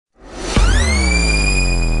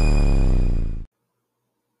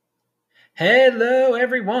Hello,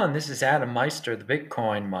 everyone. This is Adam Meister, the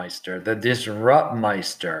Bitcoin Meister, the Disrupt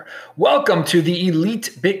Meister. Welcome to the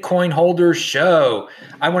Elite Bitcoin Holders Show.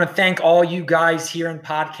 I want to thank all you guys here in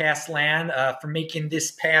podcast land for making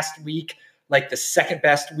this past week like the second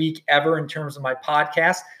best week ever in terms of my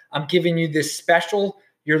podcast. I'm giving you this special.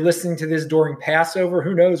 You're listening to this during Passover.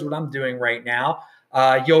 Who knows what I'm doing right now?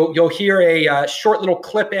 You'll hear a short little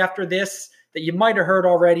clip after this that you might have heard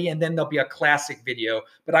already, and then there'll be a classic video.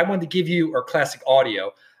 But I wanted to give you, or classic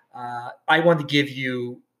audio, I wanted to give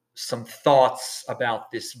you some thoughts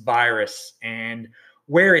about this virus and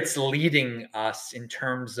where it's leading us in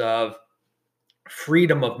terms of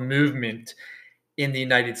freedom of movement in the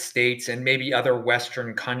United States and maybe other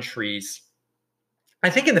Western countries. I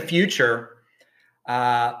think in the future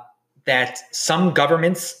that some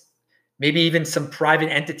governments, maybe even some private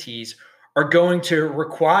entities, are going to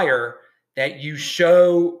require that you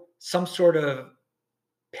show some sort of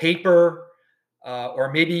paper or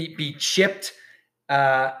maybe be chipped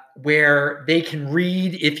where they can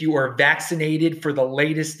read if you are vaccinated for the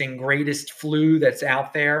latest and greatest flu that's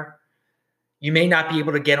out there. You may not be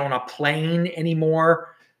able to get on a plane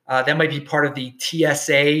anymore. That might be part of the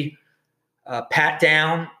TSA pat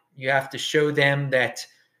down. You have to show them that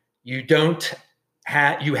you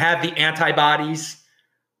have the antibodies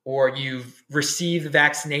or you've received the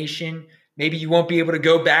vaccination. Maybe you won't be able to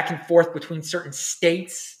go back and forth between certain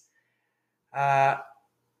states.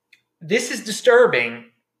 This is disturbing.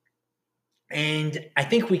 And I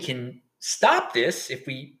think we can stop this if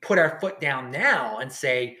we put our foot down now and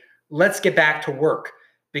say, let's get back to work,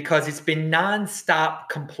 because it's been nonstop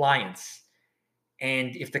compliance.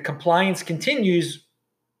 And if the compliance continues,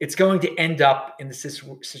 it's going to end up in the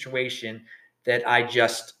situation that I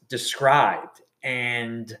just described.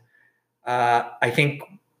 And I think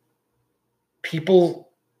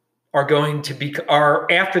people are going to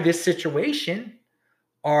after this situation,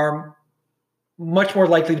 are much more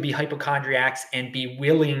likely to be hypochondriacs and be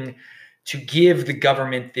willing to give the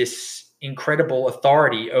government this incredible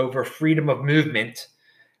authority over freedom of movement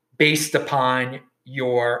based upon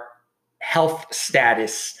your health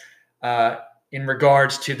status in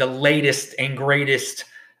regards to the latest and greatest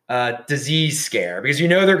disease scare, because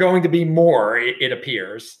they're going to be more, it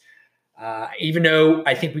appears. Even though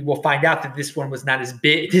I think we will find out that this one was not as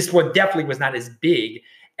big. This one definitely was not as big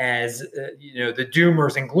as the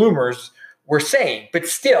doomers and gloomers were saying. But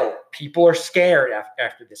still, people are scared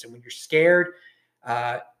after this. And when you're scared,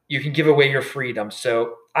 you can give away your freedom.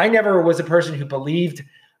 So I never was a person who believed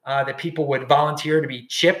that people would volunteer to be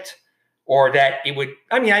chipped, or that it would.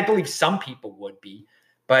 I mean, I believe some people would be,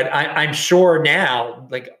 but I'm sure now,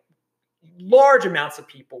 like, large amounts of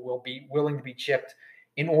people will be willing to be chipped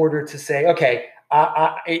in order to say, okay,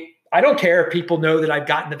 I don't care if people know that I've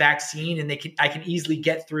gotten the vaccine, and I can easily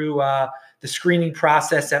get through the screening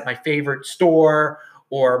process at my favorite store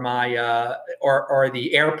or my or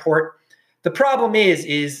the airport. The problem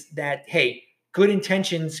is that, hey, good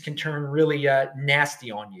intentions can turn really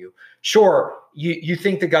nasty on you. Sure, you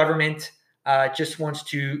think the government just wants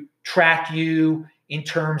to track you in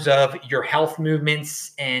terms of your health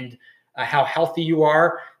movements and how healthy you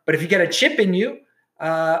are, but if you get a chip in you,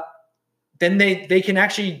 then they can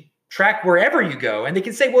actually track wherever you go, and they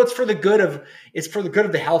can say, well, it's for the good of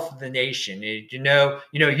the health of the nation.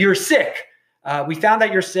 You're sick. We found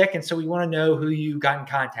out you're sick, and so we want to know who you got in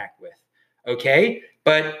contact with. Okay,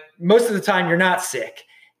 but most of the time you're not sick,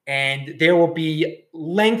 and there will be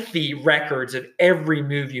lengthy records of every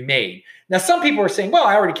move you made. Now, some people are saying, well,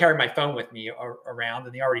 I already carry my phone with me around,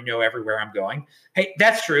 and they already know everywhere I'm going. Hey,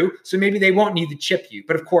 that's true. So maybe they won't need to chip you.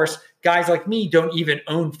 But of course, guys like me don't even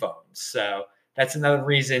own phones. So that's another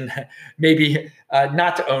reason maybe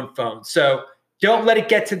not to own phones. So don't let it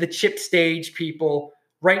get to the chip stage, people.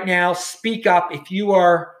 Right now, speak up. If you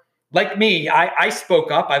are like me, I spoke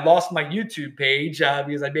up. I lost my YouTube page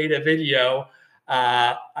because I made a video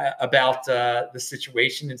about the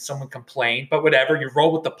situation, and someone complained. But whatever, you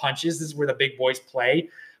roll with the punches. This is where the big boys play.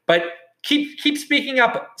 But keep speaking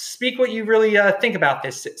up. Speak what you really think about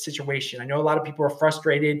this situation. I know a lot of people are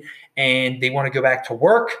frustrated and they want to go back to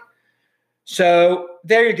work. So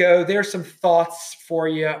there you go. There's some thoughts for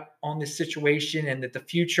you on this situation, and that the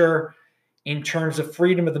future in terms of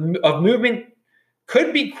freedom of movement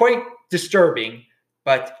could be quite disturbing.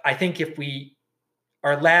 But I think if we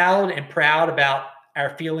are loud and proud about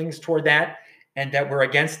our feelings toward that, and that we're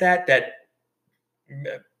against that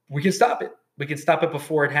we can stop it. We can stop it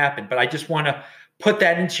before it happened. But I just want to put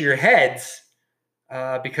that into your heads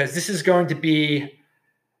because this is going to be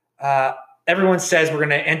everyone says we're going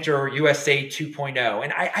to enter USA 2.0.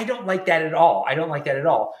 And I don't like that at all. I don't like that at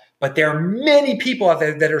all. But there are many people out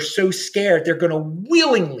there that are so scared they're going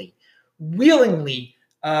to willingly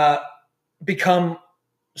become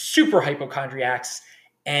super hypochondriacs.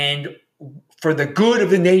 And for the good of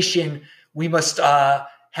the nation, we must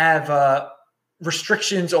have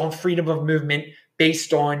restrictions on freedom of movement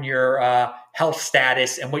based on your health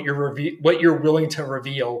status and what you're willing to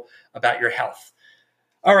reveal about your health.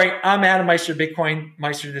 All right, I'm Adam Meister, Bitcoin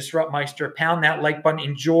Meister, Disrupt Meister. Pound that like button.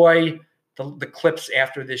 Enjoy the clips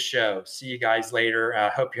after this show. See you guys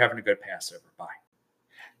later. Hope you're having a good Passover. Bye.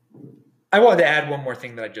 I wanted to add one more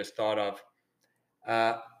thing that I just thought of.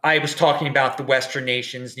 I was talking about the Western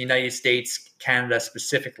nations, the United States, Canada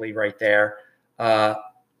specifically right there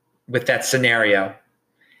with that scenario.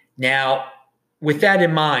 Now, with that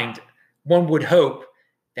in mind, one would hope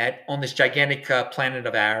that on this gigantic planet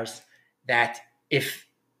of ours, that if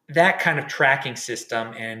that kind of tracking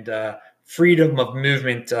system and freedom of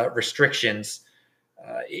movement restrictions,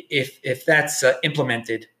 if that's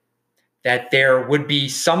implemented, that there would be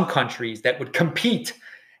some countries that would compete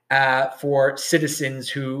for citizens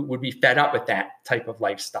who would be fed up with that type of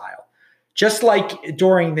lifestyle. Just like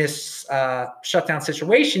during this shutdown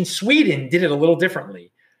situation, Sweden did it a little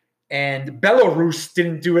differently, and Belarus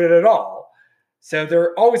didn't do it at all. So there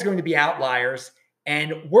are always going to be outliers,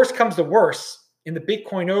 and worst comes to worst, in the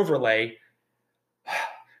Bitcoin overlay,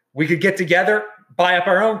 we could get together, buy up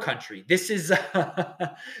our own country. This is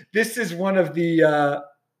one of the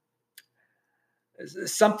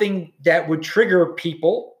something that would trigger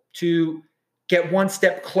people to get one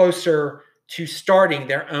step closer to starting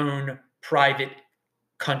their own private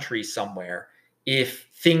country somewhere if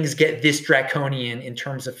things get this draconian in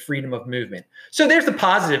terms of freedom of movement. So there's the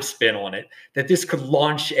positive spin on it, that this could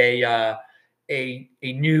launch a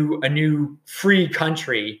new free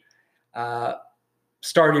country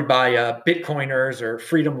started by Bitcoiners or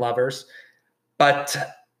freedom lovers. But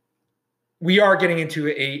we are getting into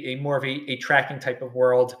a more of a tracking type of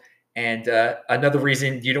world. And another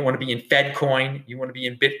reason you don't want to be in FedCoin, you want to be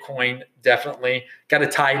in Bitcoin, definitely. Got to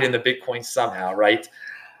tie it into Bitcoin somehow, right?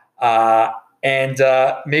 And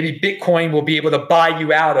maybe Bitcoin will be able to buy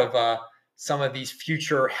you out of some of these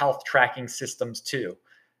future health tracking systems too.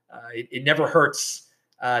 It never hurts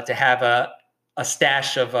to have a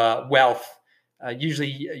stash of wealth. Usually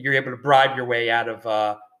you're able to bribe your way out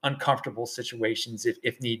of uncomfortable situations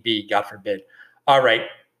if need be, God forbid. All right.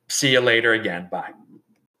 See you later again. Bye.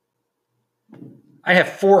 I have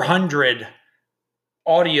 400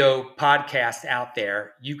 audio podcasts out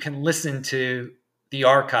there. You can listen to the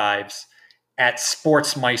archives at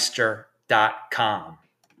sportsmeister.com.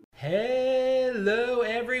 Hello,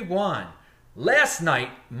 everyone. Last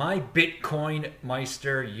night, my Bitcoin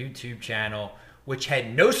Meister YouTube channel, which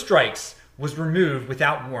had no strikes, was removed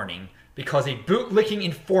without warning because a bootlicking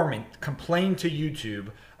informant complained to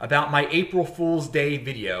YouTube about my April Fool's Day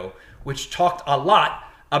video, which talked a lot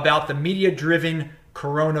about the media-driven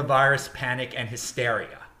coronavirus panic and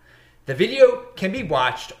hysteria. The video can be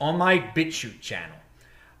watched on my BitChute channel.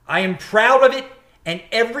 I am proud of it and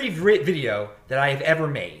every video that I have ever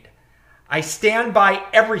made. I stand by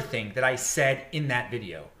everything that I said in that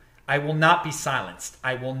video. I will not be silenced.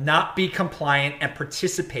 I will not be compliant and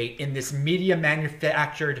participate in this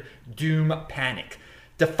media-manufactured doom panic.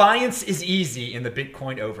 Defiance is easy in the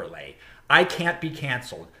Bitcoin overlay. I can't be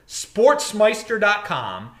canceled.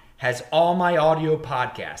 Sportsmeister.com has all my audio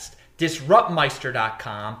podcasts.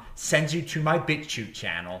 DisruptMeister.com sends you to my BitChute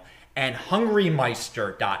channel. And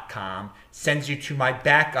HungryMeister.com sends you to my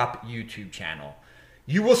backup YouTube channel.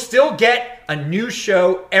 You will still get a new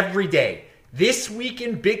show every day. This Week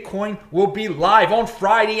in Bitcoin will be live on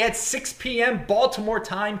Friday at 6 p.m. Baltimore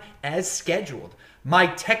time as scheduled. My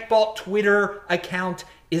TechBalt Twitter account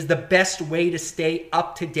is the best way to stay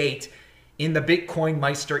up to date in the Bitcoin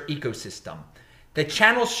Meister ecosystem. The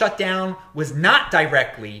channel shutdown was not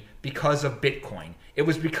directly because of Bitcoin. It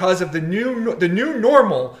was because of the new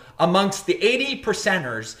normal amongst the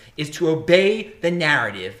 80%ers is to obey the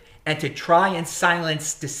narrative and to try and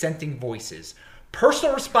silence dissenting voices.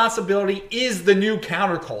 Personal responsibility is the new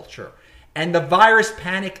counterculture, and the virus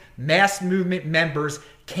panic mass movement members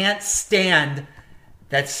can't stand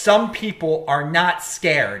that some people are not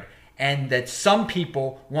scared and that some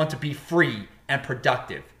people want to be free and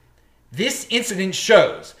productive. This incident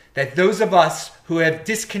shows that those of us who have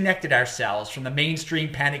disconnected ourselves from the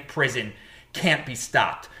mainstream panic prison can't be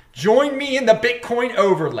stopped. Join me in the Bitcoin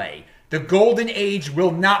overlay. The golden age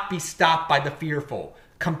will not be stopped by the fearful.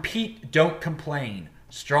 Compete, don't complain.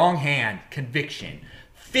 Strong hand, conviction.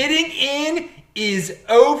 Fitting in is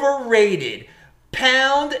overrated.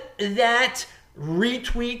 pound that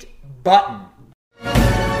retweet button.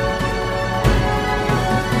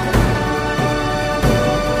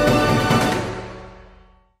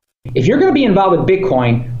 If you're going to be involved with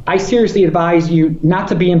Bitcoin, I seriously advise you not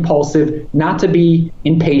to be impulsive, not to be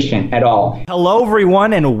impatient at all. Hello,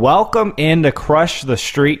 everyone, and welcome into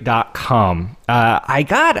CrushTheStreet.com. I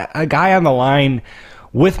got a guy on the line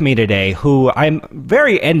with me today who I'm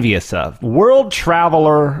very envious of. World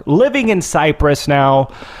traveler, living in Cyprus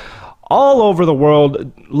now, all over the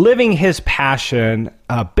world, living his passion,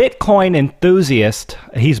 a Bitcoin enthusiast.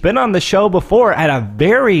 He's been on the show before at a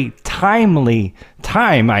very timely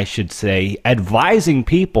time, I should say, advising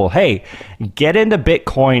people, hey, get into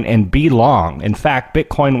Bitcoin and be long. In fact,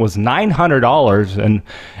 Bitcoin was $900 and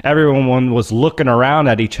everyone was looking around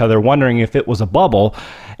at each other wondering if it was a bubble.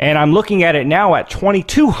 And I'm looking at it now at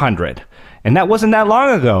 $2,200. And that wasn't that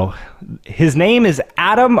long ago. His name is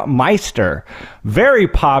Adam Meister. Very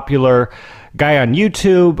popular guy on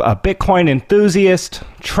YouTube, a Bitcoin enthusiast,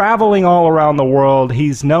 traveling all around the world.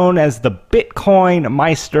 He's known as the Bitcoin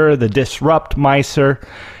Meister, the Disrupt Meister.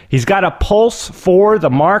 He's got a pulse for the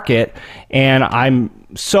market, and I'm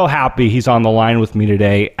so happy he's on the line with me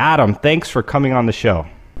today. Adam, thanks for coming on the show.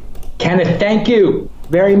 Kenneth, thank you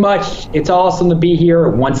very much. It's awesome to be here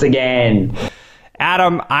once again.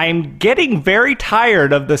 Adam, I'm getting very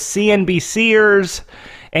tired of the CNBCers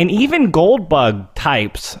and even Goldbug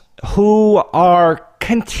types who are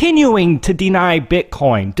continuing to deny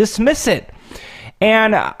Bitcoin, dismiss it.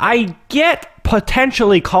 And I get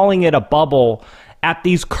potentially calling it a bubble at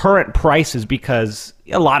these current prices because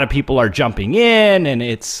a lot of people are jumping in and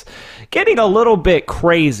it's getting a little bit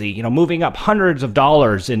crazy, moving up hundreds of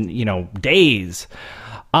dollars in, days.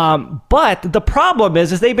 But the problem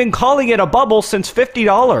is they've been calling it a bubble since $50,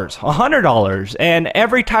 $100, and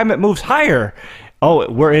every time it moves higher, oh,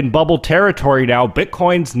 we're in bubble territory now.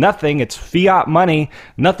 Bitcoin's nothing. It's fiat money.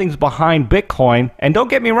 Nothing's behind Bitcoin. And don't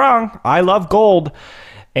get me wrong, I love gold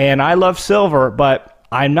and I love silver, but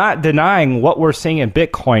I'm not denying what we're seeing in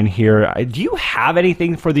Bitcoin here. Do you have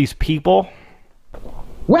anything for these people?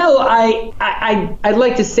 Well, I'd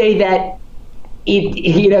like to say that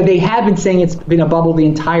they have been saying it's been a bubble the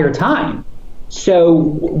entire time. So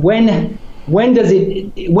when are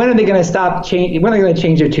they going to stop change? When are they going to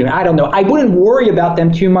change their tune? I don't know. I wouldn't worry about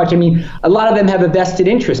them too much. I mean, a lot of them have a vested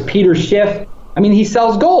interest. Peter Schiff, he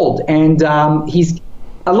sells gold, and he's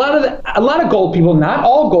a lot of gold people, not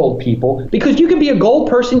all gold people, because you can be a gold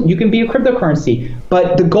person, you can be a cryptocurrency,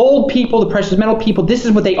 but the gold people, the precious metal people, this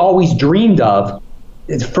is what they always dreamed of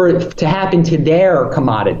to happen to their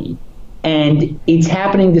commodity. And it's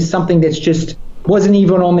happening to something that's just wasn't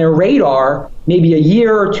even on their radar maybe a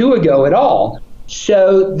year or two ago at all.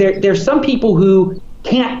 So there's some people who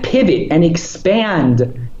can't pivot and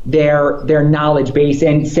expand their knowledge base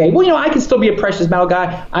and say, well, I can still be a precious metal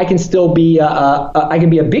guy. I can still be I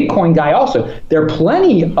can be a Bitcoin guy also. There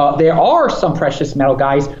are some precious metal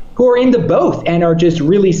guys who are into both and are just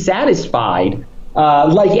really satisfied,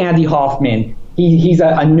 like Andy Hoffman. He's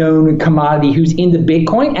a known commodity who's into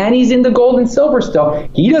Bitcoin and he's into gold and silver still.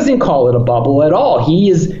 He doesn't call it a bubble at all. He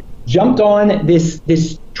has jumped on this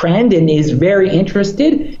trend and is very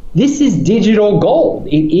interested. This is digital gold.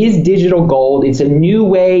 It is digital gold. It's a new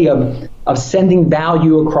way of sending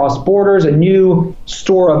value across borders, a new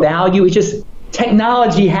store of value. It's just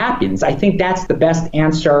technology happens. I think that's the best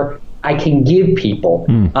answer I can give people.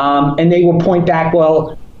 And they will point back,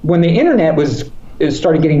 well, when the internet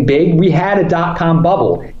started getting big, we had a dot-com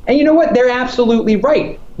bubble. And you know what? They're absolutely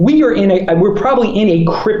right. We're probably in a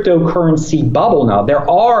cryptocurrency bubble now. There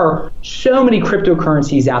are so many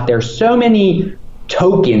cryptocurrencies out there, so many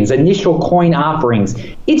tokens, initial coin offerings.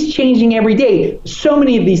 It's changing every day. So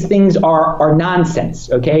many of these things are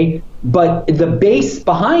nonsense, okay? But the base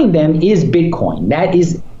behind them is Bitcoin. That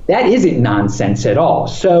isn't nonsense at all.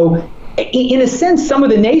 So in a sense, some of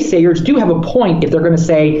the naysayers do have a point if they're going to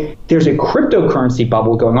say there's a cryptocurrency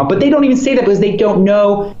bubble going on, but they don't even say that because they don't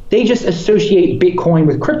know. They just associate Bitcoin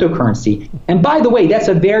with cryptocurrency. And by the way, that's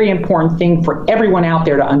a very important thing for everyone out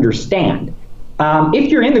there to understand.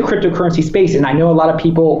 If you're in the cryptocurrency space, and I know a lot of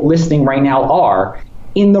people listening right now are,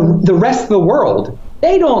 in the rest of the world,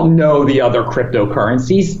 they don't know the other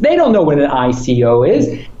cryptocurrencies. They don't know what an ICO is.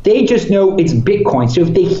 They just know it's Bitcoin. So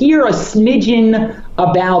if they hear a smidgen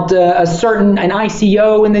about an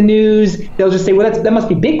ICO in the news, they'll just say, well, that must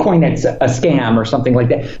be Bitcoin that's a scam or something like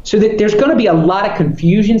that. So that there's going to be a lot of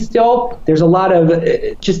confusion still. There's a lot of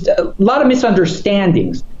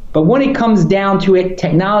misunderstandings. But when it comes down to it,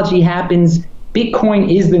 technology happens.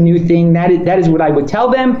 Bitcoin is the new thing. That is what I would tell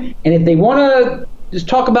them. And if they want to just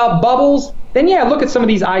talk about bubbles, then yeah, look at some of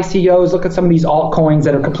these ICOs, look at some of these altcoins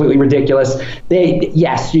that are completely ridiculous.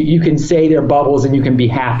 Yes, you can say they're bubbles and you can be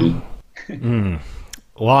happy.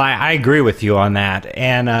 Well, I agree with you on that.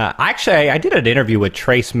 And actually, I did an interview with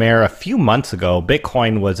Trace Mayer a few months ago.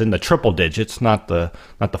 Bitcoin was in the triple digits, not the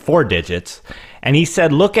 4 digits. And he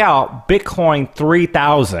said, look out, Bitcoin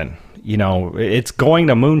 3,000. It's going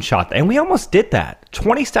to moonshot. And we almost did that.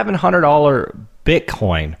 $2,700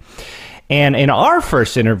 Bitcoin. And in our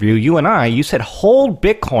first interview, you said hold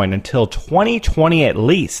Bitcoin until 2020 at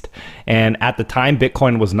least. And at the time,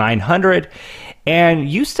 Bitcoin was 900. And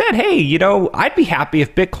you said, hey, I'd be happy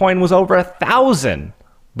if Bitcoin was over 1,000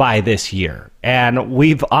 by this year. And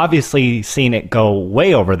we've obviously seen it go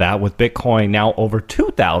way over that with Bitcoin now over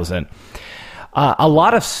 2,000. A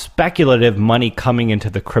lot of speculative money coming into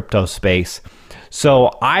the crypto space.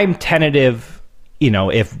 So I'm tentative,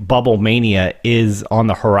 if bubble mania is on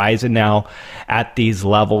the horizon now at these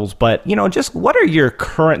levels. But, just what are your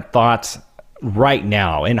current thoughts right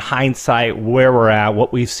now, in hindsight, where we're at,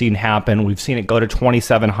 what we've seen happen? We've seen it go to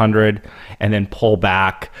 2,700 and then pull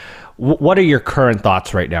back. What are your current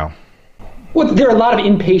thoughts right now? Well, there are a lot of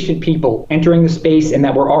impatient people entering the space and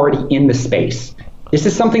that were already in the space. This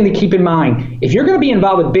is something to keep in mind. If you're going to be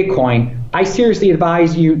involved with Bitcoin, I seriously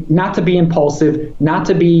advise you not to be impulsive, not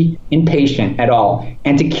to be impatient at all,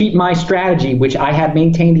 and to keep my strategy, which I have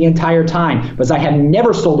maintained the entire time, because I have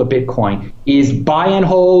never sold a Bitcoin, is buy and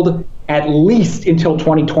hold at least until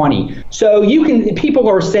 2020. So people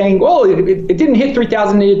are saying, well, it didn't hit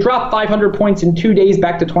 3,000, it dropped 500 points in 2 days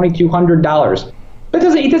back to $2,200. But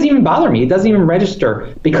it doesn't even bother me. It doesn't even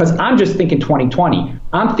register, because I'm just thinking 2020.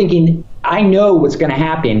 I'm thinking I know what's going to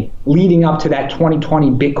happen leading up to that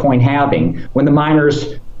 2020 Bitcoin halving, when the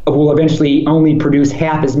miners will eventually only produce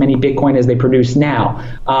half as many Bitcoin as they produce now.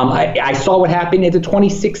 I saw what happened at the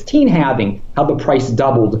 2016 halving, how the price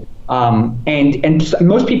doubled. And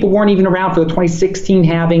most people weren't even around for the 2016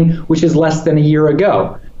 halving, which is less than a year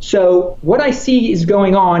ago. So what I see is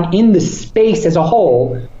going on in the space as a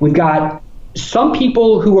whole. We've got some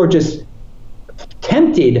people who are just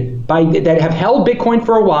tempted that have held Bitcoin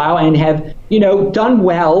for a while and have done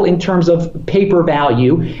well in terms of paper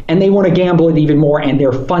value, and they want to gamble it even more, and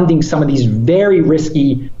they're funding some of these very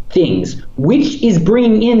risky things, which is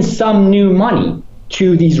bringing in some new money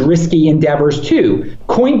to these risky endeavors too.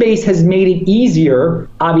 Coinbase has made it easier.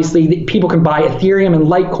 Obviously, that people can buy Ethereum and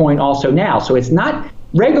Litecoin also now. So it's not,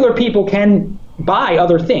 regular people can buy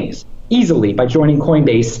other things easily by joining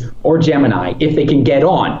Coinbase or Gemini if they can get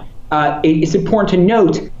on. It's important to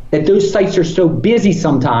note that those sites are so busy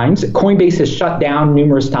sometimes. Coinbase has shut down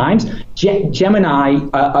numerous times. Gemini,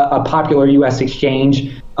 a popular U.S.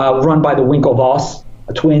 exchange run by the Winklevoss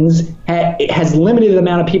twins, has limited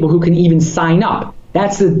amount of people who can even sign up.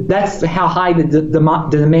 That's how high the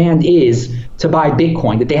demand is to buy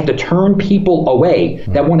Bitcoin, that they have to turn people away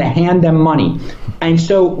that want to hand them money. And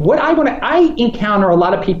so I encounter a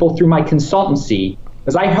lot of people through my consultancy,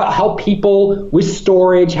 because I help people with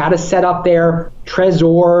storage, how to set up their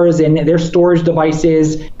Trezors and their storage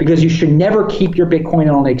devices, because you should never keep your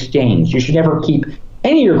Bitcoin on an exchange. You should never keep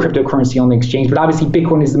any of your cryptocurrency on the exchange, but obviously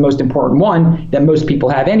Bitcoin is the most important one that most people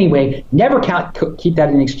have anyway. Never keep that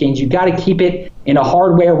in an exchange. You've got to keep it in a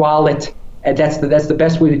hardware wallet. That's the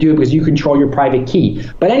best way to do it, because you control your private key.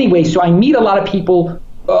 But anyway, so I meet a lot of people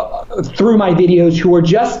through my videos who are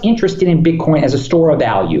just interested in Bitcoin as a store of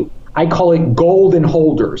value. I call it golden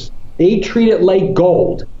holders. They treat it like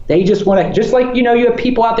gold. They just want to, just like, you have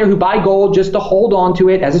people out there who buy gold just to hold on to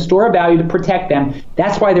it as a store of value to protect them.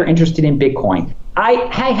 That's why they're interested in Bitcoin.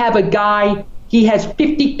 I have a guy, he has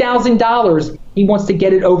 $50,000. He wants to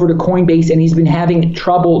get it over to Coinbase, and he's been having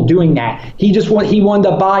trouble doing that. He wanted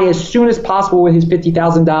to buy as soon as possible with his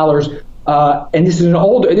 $50,000. And this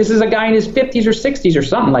is a guy in his 50s or 60s or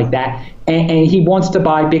something like that. And he wants to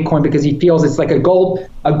buy Bitcoin because he feels it's like a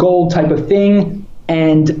gold type of thing.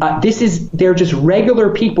 And they're just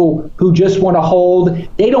regular people who just want to hold.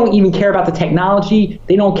 They don't even care about the technology.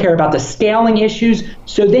 They don't care about the scaling issues.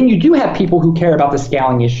 So then you do have people who care about the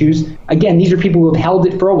scaling issues. Again, these are people who have held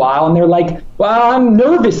it for a while, and they're like, well, I'm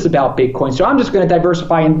nervous about Bitcoin, so I'm just going to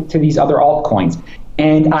diversify into these other altcoins.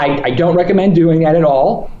 And I don't recommend doing that at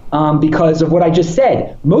all. Because of what I just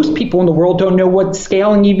said. Most people in the world don't know what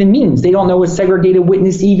scaling even means. They don't know what segregated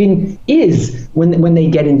witness even is when they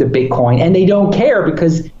get into Bitcoin. And they don't care,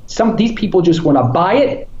 because these people just want to buy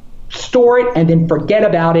it, store it, and then forget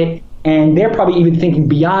about it. And they're probably even thinking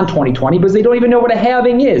beyond 2020 because they don't even know what a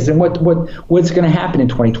halving is and what's going to happen in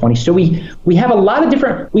 2020. So we have a lot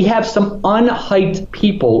of we have some unhyped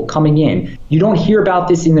people coming in. You don't hear about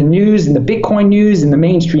this in the news, in the Bitcoin news, in the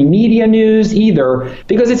mainstream media news either,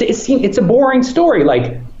 because it's a boring story.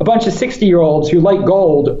 Like a bunch of 60-year-olds who like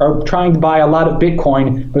gold are trying to buy a lot of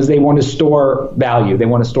Bitcoin because they want to store value. They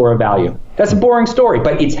want to store a value. That's a boring story,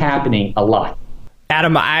 but it's happening a lot.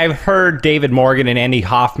 Adam, I've heard David Morgan and Andy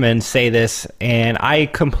Hoffman say this, and I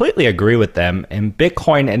completely agree with them. And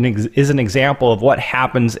Bitcoin is an example of what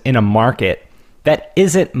happens in a market that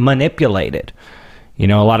isn't manipulated. A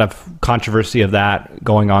lot of controversy of that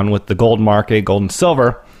going on with the gold market, gold and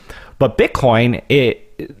silver. But Bitcoin,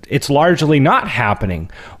 it's largely not happening.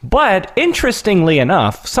 But interestingly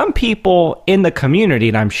enough, some people in the community,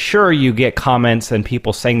 and I'm sure you get comments and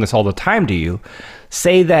people saying this all the time to you,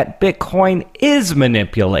 say that Bitcoin is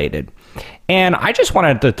manipulated. And I just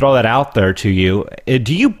wanted to throw that out there to you.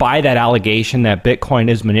 Do you buy that allegation that Bitcoin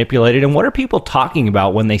is manipulated? And what are people talking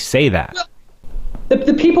about when they say that?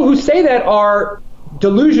 The people who say that are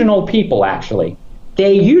delusional people, actually.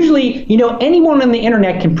 They usually, anyone on the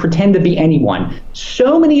internet can pretend to be anyone.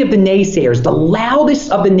 So many of the naysayers, the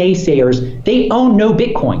loudest of the naysayers, they own no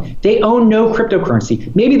Bitcoin. They own no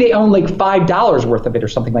cryptocurrency. Maybe they own like $5 worth of it or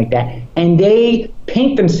something like that. And they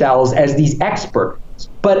paint themselves as these experts.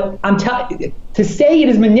 But to say it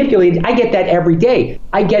is manipulated, I get that every day.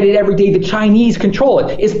 I get it every day. The Chinese control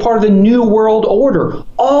it. It's part of the New World Order.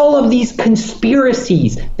 All of these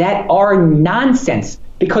conspiracies that are nonsense.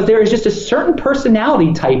 Because there is just a certain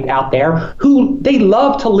personality type out there who they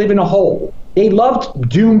love to live in a hole. They love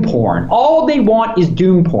doom porn. All they want is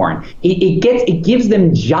doom porn. It gives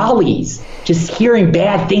them jollies just hearing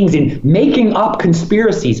bad things and making up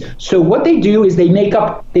conspiracies. So what they do is they make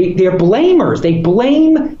up. They're blamers. They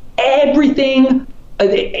blame everything.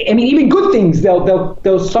 Even good things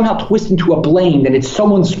they'll somehow twist into a blame that it's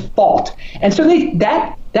someone's fault. And so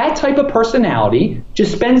that type of personality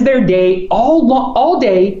just spends their day all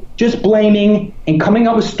day just blaming and coming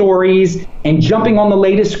up with stories and jumping on the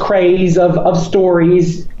latest craze of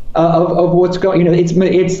stories of what's going.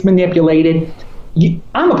 It's manipulated.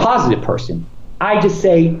 I'm a positive person. I just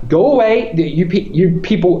say go away. You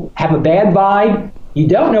people have a bad vibe. You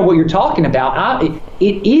don't know what you're talking about.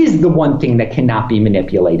 It is the one thing that cannot be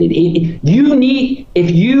manipulated.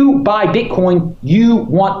 If you buy Bitcoin, you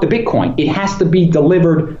want the Bitcoin. It has to be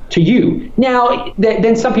delivered to you. Now,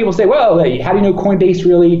 then some people say, well, how do you know Coinbase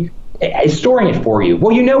really is storing it for you?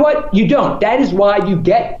 Well, you know what? You don't. That is why you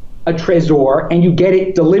get a Trezor and you get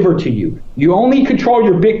it delivered to you. You only control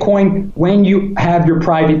your Bitcoin when you have your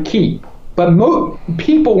private key. But most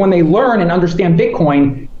people, when they learn and understand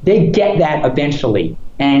Bitcoin, they get that eventually.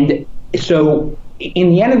 And so in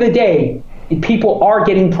the end of the day, people are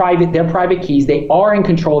getting their private keys. They are in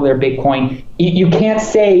control of their Bitcoin. You can't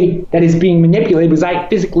say that it's being manipulated because I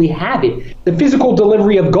physically have it. The physical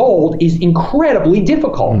delivery of gold is incredibly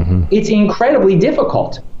difficult. Mm-hmm. It's incredibly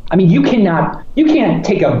difficult. You can't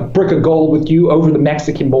take a brick of gold with you over the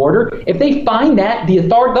Mexican border. If they find that,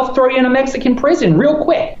 they'll throw you in a Mexican prison real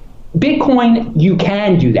quick. Bitcoin, you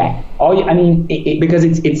can do that. Because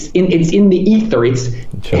it's in the ether. It's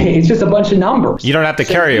just a bunch of numbers. You don't have to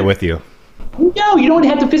carry it with you. No, you don't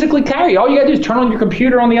have to physically carry it. All you got to do is turn on your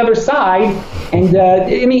computer on the other side, and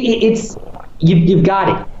you've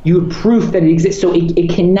got it. You have proof that it exists. So it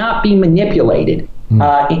cannot be manipulated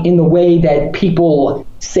in the way that people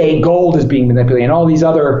say gold is being manipulated and all these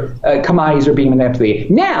other commodities are being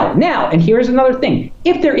manipulated. Now, and here's another thing.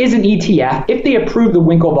 If there is an ETF, if they approve the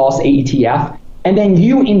Winklevoss ETF, and then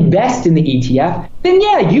you invest in the ETF, then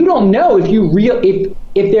you don't know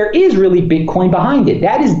if there is really Bitcoin behind it.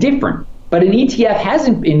 That is different. But an ETF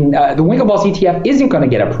hasn't been, the Winklevoss ETF isn't going to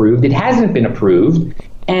get approved. It hasn't been approved.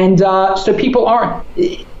 And so people aren't,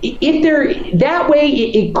 if they're that way,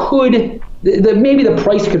 it could, maybe the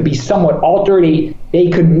price could be somewhat altered. They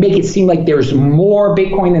could make it seem like there's more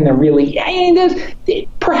Bitcoin than there really is.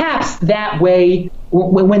 Perhaps that way,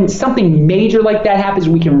 when something major like that happens,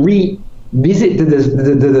 we can revisit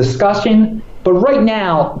the discussion. But right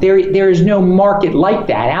now, there is no market like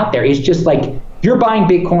that out there. It's just like, you're buying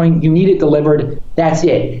Bitcoin, you need it delivered, that's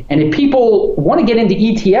it. And if people want to get into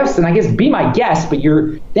ETFs, then I guess be my guest, but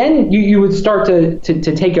you would start to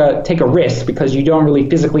take a risk because you don't really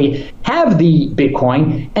physically have the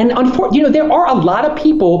Bitcoin. And unfortunately, there are a lot of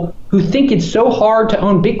people who think it's so hard to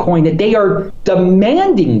own Bitcoin that they are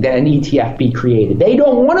demanding that an ETF be created. They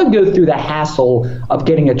don't want to go through the hassle of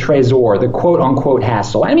getting a Trezor, the quote unquote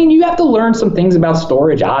hassle. You have to learn some things about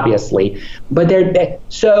storage, obviously, but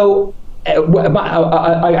so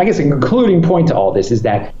I guess a concluding point to all this is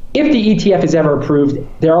that if the ETF is ever approved,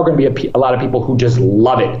 there are going to be a lot of people who just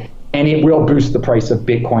love it. And it will boost the price of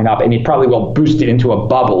Bitcoin up, and it probably will boost it into a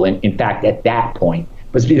bubble, in fact, at that point.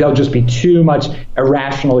 But there'll just be too much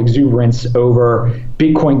irrational exuberance over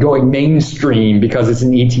Bitcoin going mainstream because it's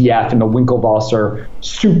an ETF and the Winklevoss are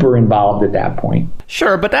super involved at that point.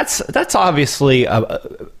 Sure, but that's obviously a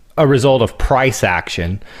result of price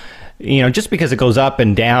action. Just because it goes up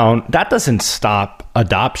and down, that doesn't stop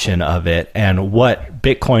adoption of it and what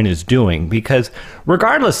Bitcoin is doing. Because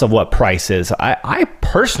regardless of what price is, I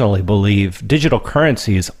personally believe digital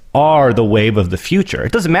currencies are the wave of the future.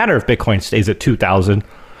 It doesn't matter if Bitcoin stays at 2,000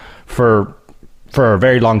 for a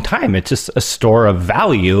very long time. It's just a store of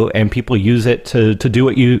value, and people use it to do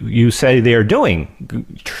what you say they're doing: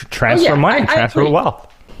 transfer money, transfer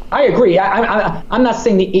wealth. I agree. I'm not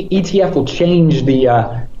saying the ETF will change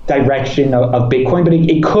the direction of Bitcoin, but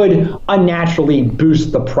it could unnaturally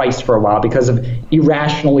boost the price for a while because of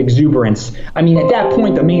irrational exuberance. I mean, at that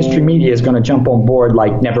point, the mainstream media is going to jump on board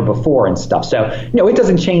like never before and stuff. So, it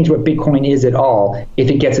doesn't change what Bitcoin is at all if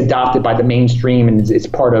it gets adopted by the mainstream and it's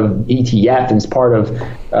part of ETF and it's part of,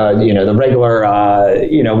 the regular,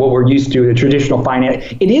 what we're used to, the traditional finance.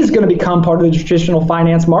 It is going to become part of the traditional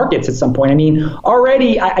finance markets at some point. I mean,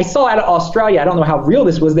 already I saw out of Australia, I don't know how real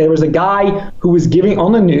this was, there was a guy who was giving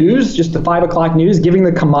on the news, just the 5 o'clock news, giving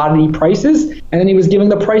the commodity prices, and then he was giving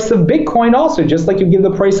the price of Bitcoin also, just like you give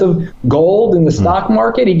the price of gold in the stock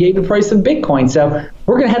market, he gave the price of Bitcoin. So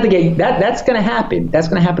we're going to have to get that. That's going to happen. That's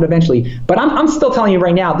going to happen eventually. But I'm still telling you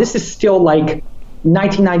right now, this is still like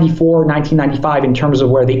 1994, 1995 in terms of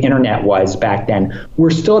where the internet was back then.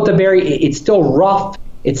 We're still at it's still rough.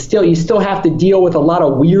 You still have to deal with a lot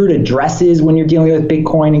of weird addresses when you're dealing with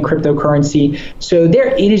Bitcoin and cryptocurrency. So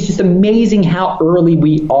it is just amazing how early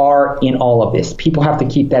we are in all of this. People have to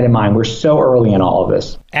keep that in mind. We're so early in all of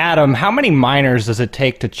this. Adam, how many miners does it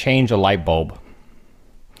take to change a light bulb?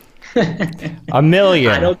 1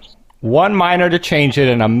 million. One miner to change it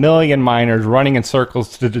and 1 million miners running in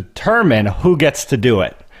circles to determine who gets to do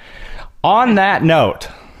it. On that note,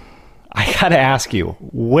 I got to ask you,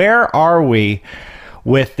 where are we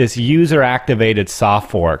with this user-activated soft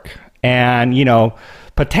fork, and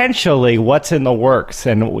potentially what's in the works,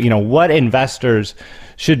 and what investors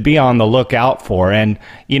should be on the lookout for? And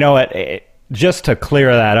just to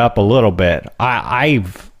clear that up a little bit,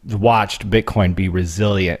 I've watched Bitcoin be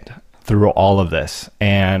resilient through all of this,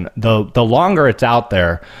 and the longer it's out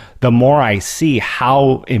there, the more I see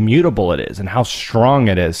how immutable it is and how strong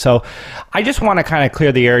it is. So I just want to kind of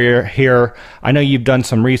clear the area here. I know you've done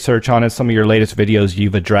some research on it. Some of your latest videos,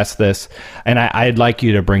 you've addressed this, and I'd like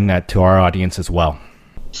you to bring that to our audience as well.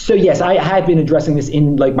 So yes, I have been addressing this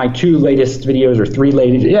in like my 2 latest videos, or 3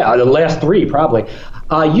 latest, the last 3 probably.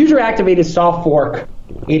 User-activated soft fork,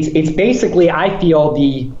 it's basically, I feel,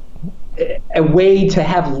 a way to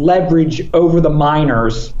have leverage over the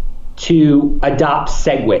miners to adopt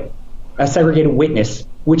SegWit, a segregated witness,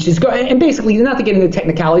 which is and basically, not to get into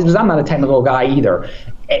technicalities, because I'm not a technical guy either.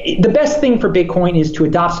 The best thing for Bitcoin is to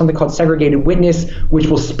adopt something called segregated witness, which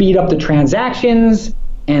will speed up the transactions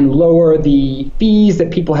and lower the fees that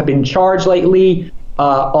people have been charged lately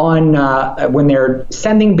when they're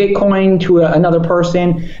sending Bitcoin to another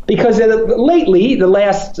person. Because lately, the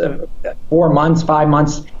last 4 months, 5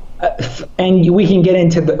 months, and we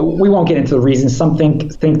won't get into the reasons. Some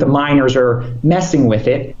think the miners are messing with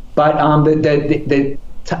it, but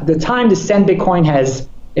the time to send Bitcoin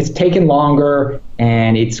it's taken longer,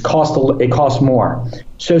 and it costs more.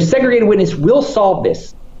 So segregated witness will solve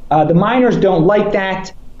this. The miners don't like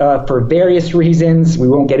that for various reasons. We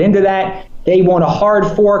won't get into that. They want a hard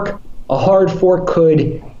fork. A hard fork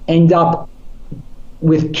could end up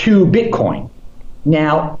with 2 Bitcoin.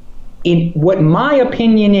 Now, in what my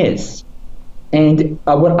opinion is, and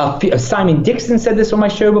what Simon Dixon said this on my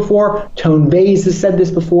show before, Tone Vays has said this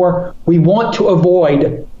before, we want to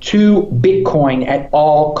avoid 2 Bitcoin at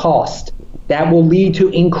all cost. That will lead to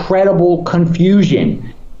incredible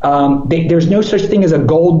confusion. There's no such thing as a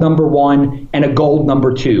gold number 1 and a gold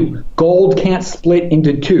number 2. Gold can't split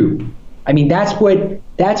into 2. I mean, that's what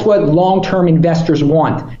long-term investors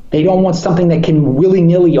want. They don't want something that can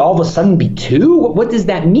willy-nilly all of a sudden be 2. What does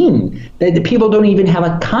that mean? The people don't even have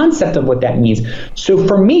a concept of what that means. So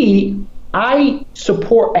for me, I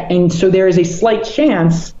support, and so there is a slight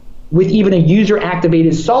chance with even a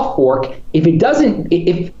user-activated soft fork,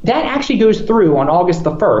 if that actually goes through on August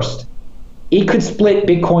the 1st, it could split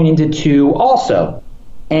Bitcoin into 2 also.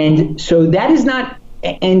 And so that is not,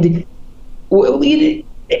 and so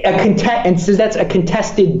that's a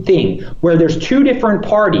contested thing where there's 2 different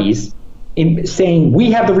parties saying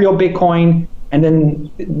we have the real Bitcoin, and then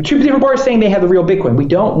two different parties saying they have the real Bitcoin. We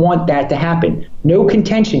don't want that to happen. No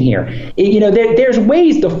contention here. There's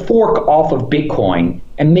ways to fork off of Bitcoin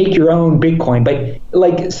and make your own Bitcoin, but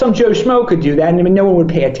like some Joe Schmo could do that, and no one would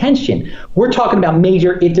pay attention. We're talking about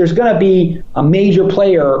if there's going to be a major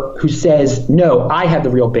player who says, no, I have the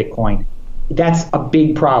real Bitcoin, that's a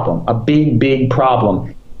big problem, a big, big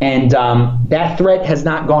problem. And that threat has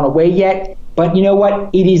not gone away yet. But you know what?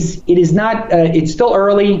 It is not. It's still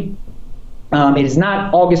early. It is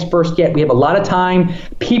not August 1st yet. We have a lot of time.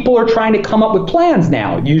 People are trying to come up with plans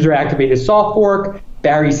now. User-activated soft fork.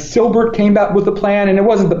 Barry Silbert came up with a plan, and it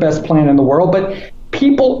wasn't the best plan in the world, but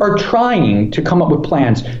people are trying to come up with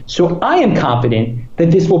plans. So I am confident that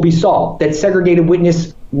this will be solved, that segregated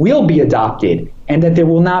witness will be adopted, and that there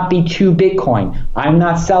will not be two Bitcoin. I'm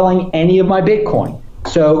not selling any of my Bitcoin.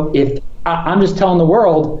 So if I'm just telling the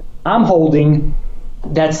world, I'm holding,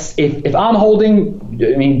 if I'm holding,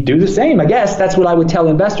 do the same, I guess. That's what I would tell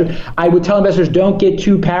investors. I would tell investors, don't get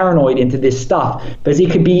too paranoid into this stuff, because it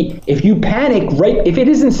could be, if you panic, right, if it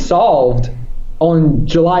isn't solved on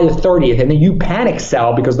July the 30th, and then you panic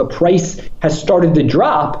sell because the price has started to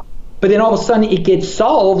drop, but then all of a sudden it gets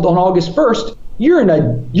solved on August 1st, you're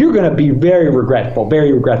going to be very regretful,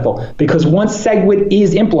 because once SegWit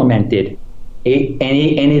is implemented, and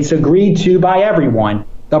it's agreed to by everyone,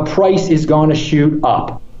 the price is going to shoot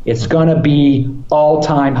up. It's going to be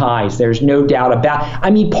all-time highs. There's no doubt about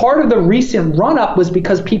it. Part of the recent run-up was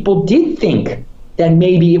because people did think that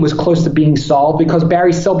maybe it was close to being solved, because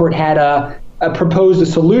Barry Silbert had proposed a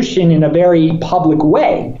solution in a very public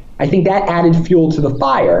way. I think that added fuel to the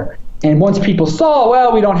fire. And once people saw,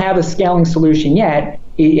 well, we don't have a scaling solution yet,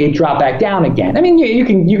 it dropped back down again. You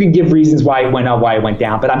can give reasons why it went up, why it went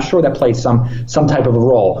down, but I'm sure that plays some type of a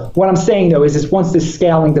role. What I'm saying, though, is once this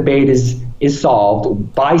scaling debate is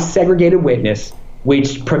solved by segregated witness,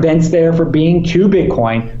 which prevents there from being two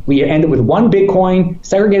Bitcoin, we end up with one Bitcoin,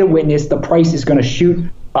 segregated witness, the price is going to shoot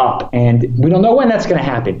up. And we don't know when that's going to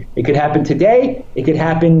happen. It could happen today. It could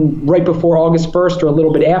happen right before August 1st or a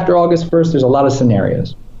little bit after August 1st. There's a lot of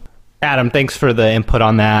scenarios. Adam, thanks for the input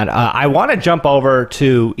on that. I want to jump over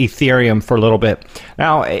to Ethereum for a little bit.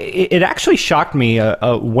 Now, it actually shocked me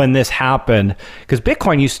when this happened, because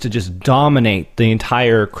Bitcoin used to just dominate the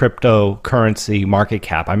entire cryptocurrency market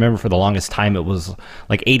cap. I remember for the longest time it was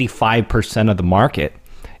like 85% of the market.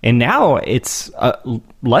 And now it's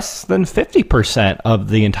less than 50% of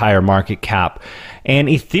the entire market cap. And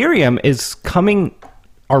Ethereum is coming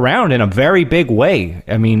around in a very big way.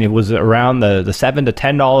 It was around the $7 to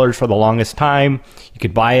 $10 for the longest time. You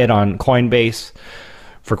could buy it on Coinbase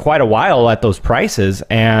for quite a while at those prices,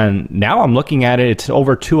 and now I'm looking at it, it's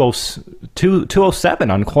over 207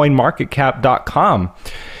 on coinmarketcap.com.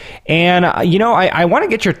 And I want to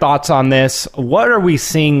get your thoughts on this. What are we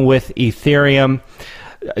seeing with Ethereum?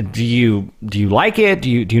 Do you like it? Do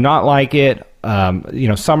you not like it?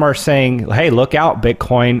 Some are saying, hey, look out,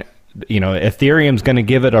 Bitcoin. Ethereum's going to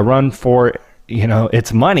give it a run for,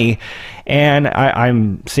 its money. And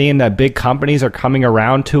I'm seeing that big companies are coming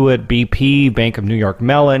around to it. BP, Bank of New York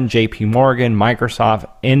Mellon, JP Morgan, Microsoft,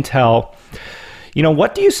 Intel.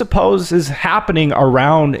 What do you suppose is happening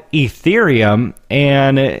around Ethereum?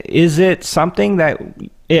 And is it something that,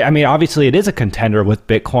 obviously it is a contender with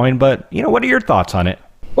Bitcoin, but, what are your thoughts on it?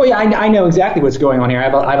 Well, yeah, I know exactly what's going on here. I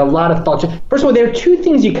have a lot of thoughts. First of all, there are two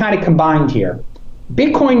things you kind of combined here.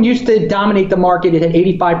 Bitcoin used to dominate the market. It had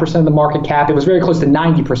 85% of the market cap. It was very close to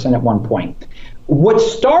 90% at one point. What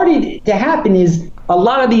started to happen is a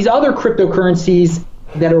lot of these other cryptocurrencies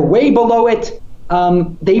that are way below it,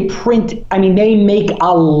 they make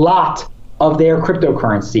a lot of their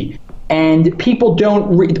cryptocurrency. And people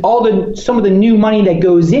don't some of the new money that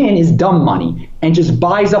goes in is dumb money and just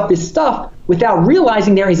buys up this stuff without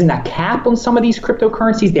realizing there isn't a cap on some of these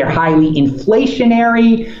cryptocurrencies. They're highly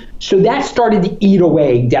inflationary. So that started to eat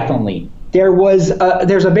away, definitely. There's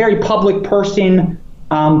a very public person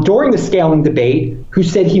during the scaling debate who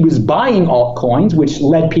said he was buying altcoins, which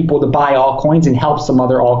led people to buy altcoins and help some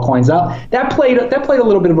other altcoins up. That played a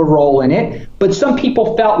little bit of a role in it. But some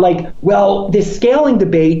people felt like, well, this scaling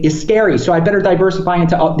debate is scary, so I better diversify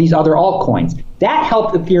into these other altcoins. That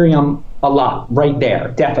helped Ethereum a lot right there,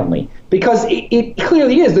 definitely, because it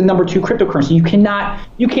clearly is the number 2 cryptocurrency.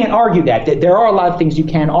 You can't argue that. There are a lot of things you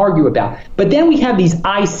can argue about. But then we have these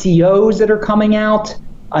ICOs that are coming out,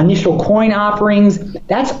 initial coin offerings.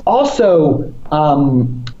 That's also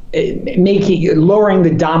lowering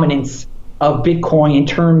the dominance of Bitcoin in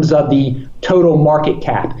terms of the total market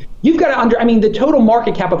cap. You've got to the total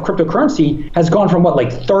market cap of cryptocurrency has gone from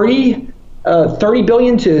 30 30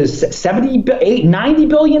 billion to 70, 90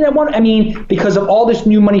 billion at one. I mean, because of all this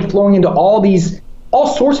new money flowing into all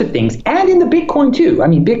sorts of things, and in the Bitcoin too. I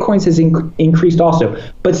mean, Bitcoins has increased also.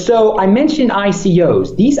 But so I mentioned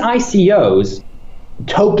ICOs. These ICOs,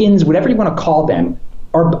 tokens, whatever you want to call them,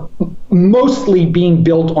 are mostly being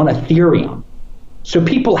built on Ethereum. So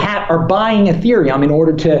people are buying Ethereum in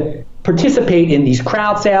order to participate in these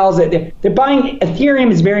crowd sales. They're buying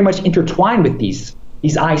Ethereum is very much intertwined with these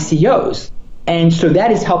ICOs, and so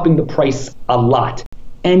that is helping the price a lot.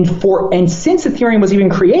 And since Ethereum was even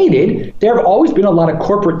created, there have always been a lot of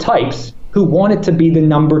corporate types who wanted to be the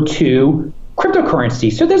number 2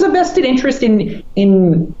 cryptocurrency. So there's a vested interest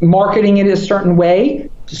in marketing it a certain way.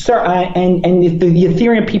 And the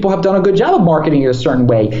Ethereum people have done a good job of marketing it a certain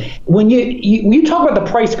way. When you talk about the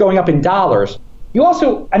price going up in dollars, you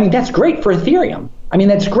also, I mean, that's great for Ethereum. I mean,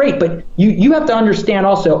 that's great, but you have to understand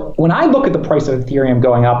also, when I look at the price of Ethereum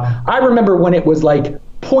going up, I remember when it was like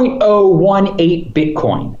 0.018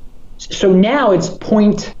 Bitcoin. So now it's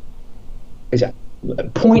 0.08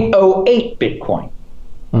 Bitcoin.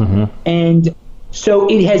 Mm-hmm. And so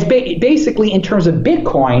it has basically, in terms of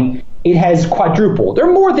Bitcoin, it has quadrupled,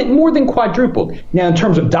 or more than quadrupled. Now, in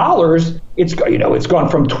terms of dollars, it's gone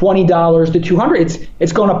from $20 to $200.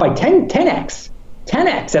 It's gone up by 10x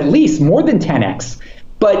at least, more than 10x.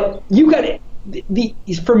 But you got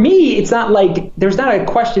for me, it's not like there's not a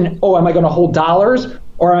question. Oh, am I going to hold dollars,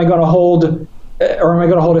 or am I going to hold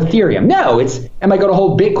Ethereum? No, it's am I going to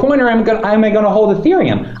hold Bitcoin, or am I going to hold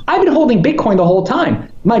Ethereum? I've been holding Bitcoin the whole time.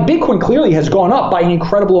 My Bitcoin clearly has gone up by an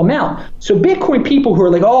incredible amount. So Bitcoin people who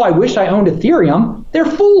are like, oh, I wish I owned Ethereum, they're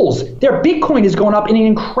fools. Their Bitcoin has gone up in an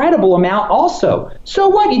incredible amount also. So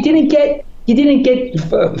what? You didn't get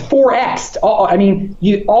 4x. I mean,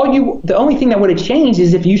 the only thing that would have changed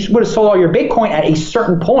is if you would have sold all your Bitcoin at a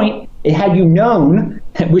certain point. Had you known,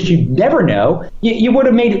 which you never know, you would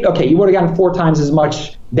have made okay. You would have gotten 4 times as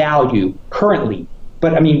much value currently.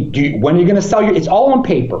 But I mean, when are you going to sell your? It's all on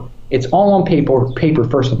paper. It's all on paper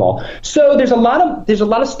first of all. So there's a lot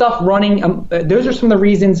of stuff running. Those are some of the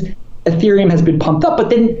reasons Ethereum has been pumped up. But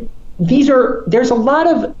then there's a lot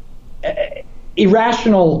of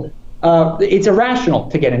irrational. It's irrational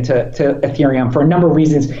to get into Ethereum for a number of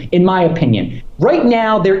reasons, in my opinion. Right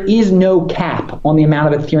now, there is no cap on the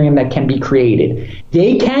amount of Ethereum that can be created.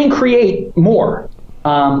 They can create more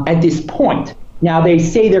at this point. Now, they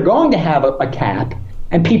say they're going to have a cap,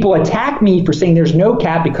 and people attack me for saying there's no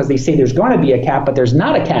cap because they say there's going to be a cap, but there's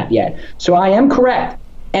not a cap yet. So I am correct.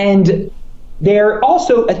 And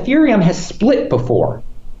Ethereum has split before.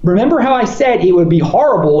 Remember how I said it would be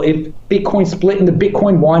horrible if Bitcoin split into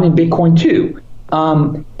Bitcoin 1 and Bitcoin 2.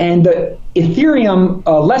 And Ethereum,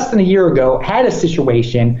 less than a year ago, had a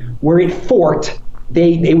situation where it forked.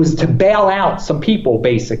 It was to bail out some people,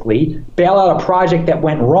 basically, bail out a project that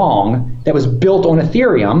went wrong that was built on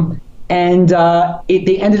Ethereum. And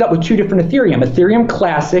they ended up with 2 different Ethereum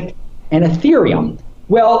Classic and Ethereum.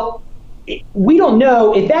 Well, we don't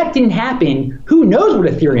know if that didn't happen. Who knows what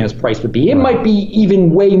Ethereum's price would be? It might be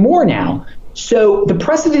even way more now. So the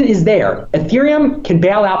precedent is there. Ethereum can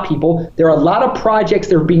bail out people. There are a lot of projects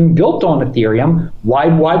that are being built on Ethereum.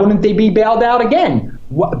 Why wouldn't they be bailed out again?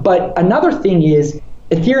 But another thing is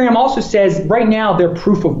Ethereum also says right now they're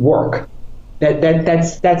proof of work.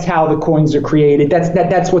 That's how the coins are created.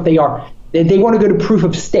 That's what they are. They want to go to proof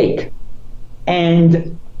of stake,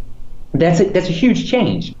 and that's a huge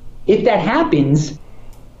change. If that happens,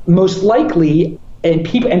 most likely, and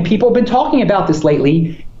people have been talking about this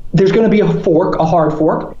lately, there's going to be a hard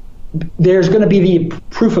fork. There's going to be the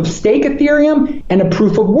proof of stake Ethereum and a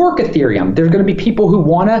proof of work Ethereum. There's going to be people who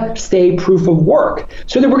want to stay proof of work.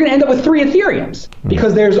 So then we're going to end up with 3 Ethereums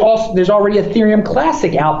because there's already Ethereum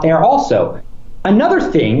Classic out there also. Another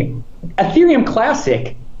thing, Ethereum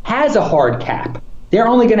Classic has a hard cap. They're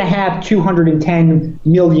only going to have 210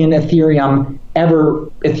 million Ethereum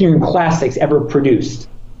Classics ever produced.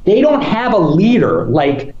 They don't have a leader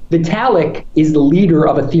like Vitalik is the leader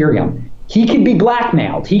of Ethereum. He can be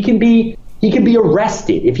blackmailed. He can be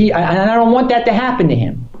arrested and I don't want that to happen to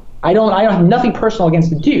him. I have nothing personal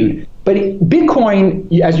against the dude. But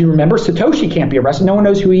Bitcoin, as you remember, Satoshi can't be arrested. No one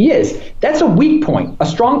knows who he is. That's a weak point. A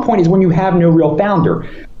strong point is when you have no real founder.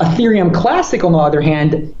 Ethereum Classic, on the other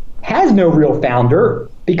hand, has no real founder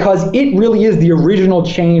because it really is the original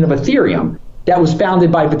chain of Ethereum that was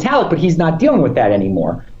founded by Vitalik, but he's not dealing with that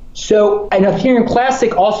anymore. So, and Ethereum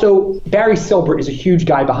Classic also, Barry Silbert is a huge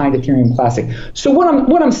guy behind Ethereum Classic. So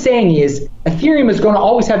what I'm saying is Ethereum is going to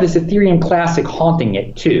always have this Ethereum Classic haunting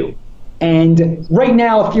it too. And right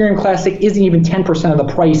now, Ethereum Classic isn't even 10% of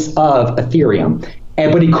the price of Ethereum,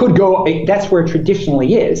 but it could go, that's where it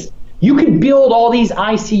traditionally is. You could build all these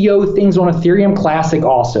ICO things on Ethereum Classic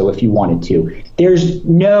also if you wanted to. There's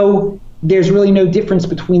really no difference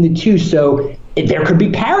between the two. So there could be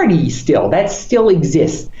parity still. That still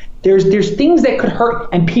exists. There's things that could hurt,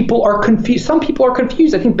 and people are confused. Some people are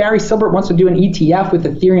confused. I think Barry Silbert wants to do an ETF with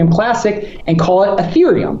Ethereum Classic and call it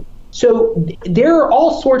Ethereum. So there are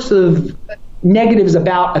all sorts of negatives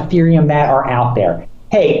about Ethereum that are out there.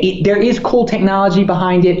 Hey, there is cool technology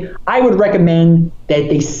behind it. I would recommend that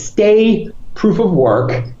they stay proof of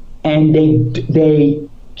work, and they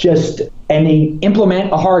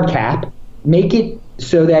implement a hard cap, make it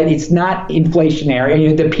so that it's not inflationary,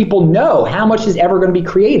 and that people know how much is ever going to be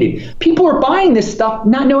created. People are buying this stuff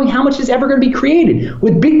not knowing how much is ever going to be created.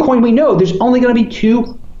 With Bitcoin, we know there's only going to be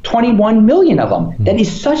 21 million of them. That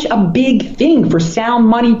is such a big thing for sound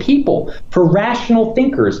money people, for rational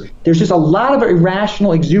thinkers. There's just a lot of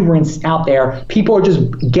irrational exuberance out there. People are just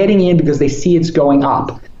getting in because they see it's going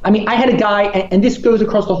up. I mean, I had a guy, and this goes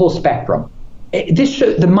across the whole spectrum.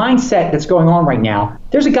 The mindset that's going on right now.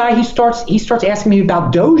 There's a guy, he starts asking me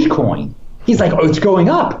about Dogecoin. He's like, oh, it's going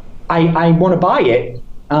up. I want to buy it.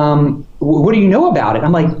 What do you know about it?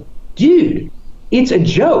 I'm like, dude, it's a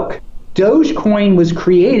joke. Dogecoin was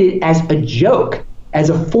created as a joke, as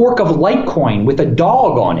a fork of Litecoin with a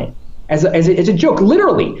dog on it, as a joke,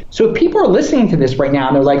 literally. So if people are listening to this right now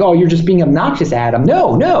and they're like, oh, you're just being obnoxious, Adam.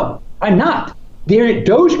 No, I'm not.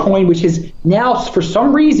 Dogecoin, which has now for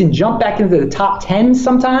some reason jumped back into the top 10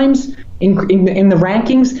 sometimes in the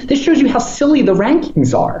rankings. This shows you how silly the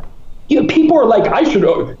rankings are. People are like,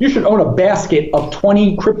 you should own a basket of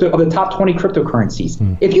the top 20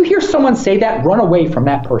 cryptocurrencies. If you hear someone say that, run away from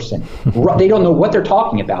that person. They don't know what they're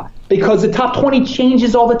talking about, because the top 20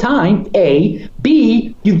 changes all the time. A,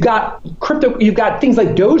 B, you've got things like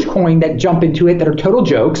Dogecoin that jump into it that are total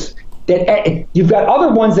jokes. That you've got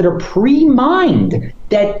other ones that are pre-mined,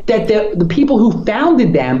 that the people who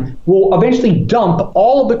founded them will eventually dump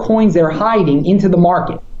all of the coins they're hiding into the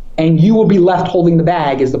market, and you will be left holding the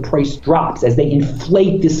bag as the price drops, as they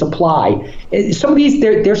inflate the supply. Some of these,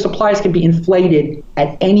 their supplies can be inflated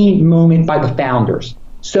at any moment by the founders.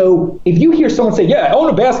 So if you hear someone say, yeah, I own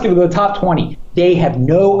a basket of the top 20, they have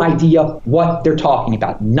no idea what they're talking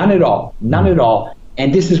about. None at all.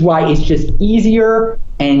 And this is why it's just easier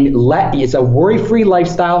and it's a worry-free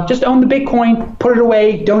lifestyle. Just own the Bitcoin, put it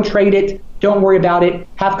away, don't trade it, don't worry about it,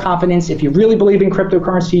 have confidence. If you really believe in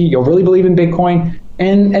cryptocurrency, you'll really believe in Bitcoin,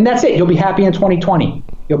 and that's it. You'll be happy in 2020.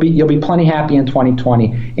 You'll be plenty happy in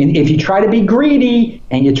 2020. And if you try to be greedy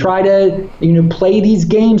and you try to play these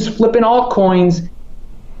games flipping altcoins,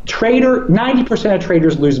 90% of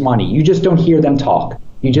traders lose money. You just don't hear them talk.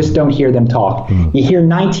 You hear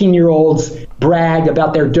 19-year-olds brag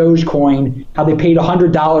about their Dogecoin, how they paid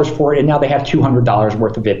 $100 for it, and now they have $200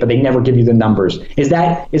 worth of it, but they never give you the numbers. Is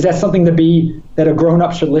that something that a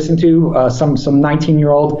grown-up should listen to? Some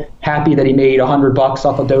 19-year-old happy that he made $100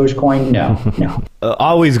 off of Dogecoin? No.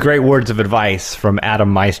 Always great words of advice from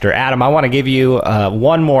Adam Meister. Adam, I want to give you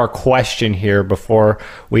one more question here before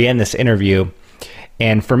we end this interview.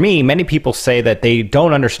 And for me, many people say that they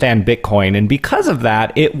don't understand Bitcoin, and because of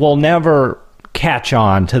that, it will never catch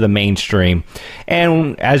on to the mainstream.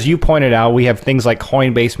 And as you pointed out, we have things like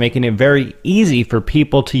Coinbase making it very easy for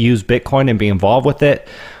people to use Bitcoin and be involved with it.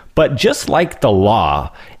 But just like the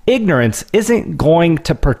law, ignorance isn't going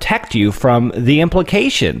to protect you from the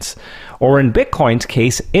implications. Or in Bitcoin's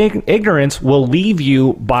case, ignorance will leave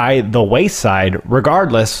you by the wayside,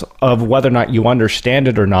 regardless of whether or not you understand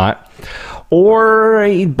it or not, or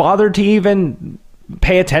bother to even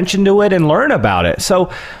pay attention to it and learn about it.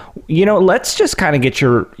 So, let's just kind of get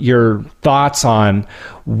your thoughts on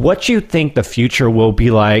what you think the future will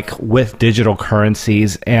be like with digital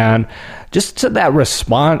currencies, and just to that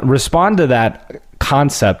respond to that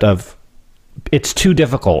concept of it's too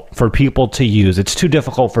difficult for people to use. It's too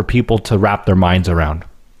difficult for people to wrap their minds around.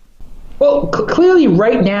 Well, clearly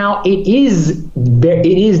right now it is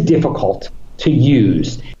difficult to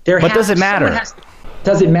use. But does it matter?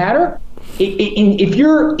 Does it matter? If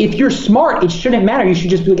you're smart, it shouldn't matter. You should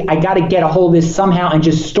just be like, I got to get a hold of this somehow and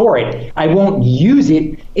just store it. I won't use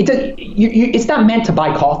it. It's not meant to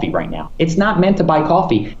buy coffee right now. It's not meant to buy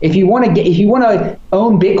coffee. If you want to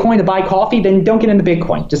own Bitcoin to buy coffee, then don't get into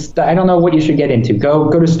Bitcoin. Just I don't know what you should get into. Go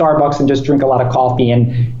to Starbucks and just drink a lot of coffee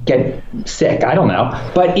and get sick. I don't know.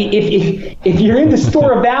 But if you're in the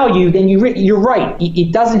store of value, then you're right.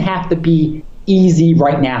 It doesn't have to be easy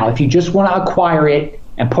right now. If you just want to acquire it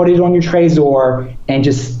and put it on your Trezor and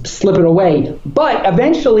just slip it away. But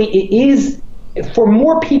eventually it is for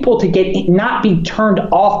more people to not be turned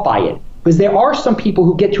off by it. because there are some people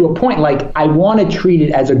who get to a point like, I want to treat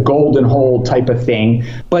it as a golden hole type of thing,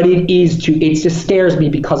 but it just scares me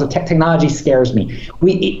because of technology scares me.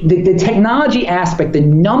 The technology aspect, the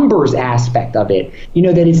numbers aspect of it,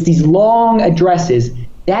 that it's these long addresses,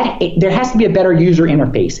 there has to be a better user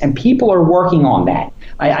interface, and people are working on that.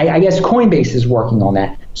 I guess Coinbase is working on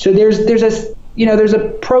that. So there's a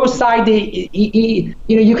pro side to,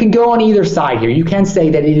 you can go on either side here. You can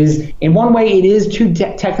say that it is, in one way, it is too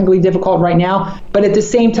technically difficult right now, but at the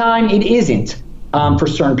same time, it isn't for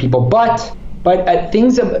certain people. But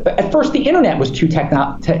at first, the internet was too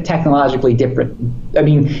technologically different. I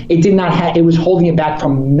mean, it was holding it back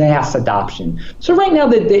from mass adoption. So right now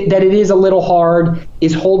that it is a little hard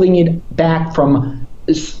is holding it back from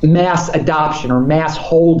mass adoption or mass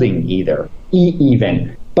holding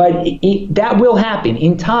even. But that will happen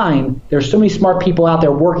in time. There's so many smart people out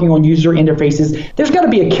there working on user interfaces. There's got to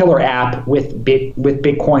be a killer app with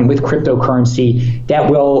Bitcoin, with cryptocurrency, that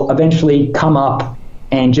will eventually come up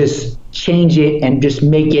and just change it and just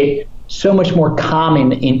make it so much more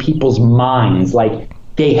common in people's minds. Like,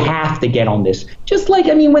 they have to get on this. Just like,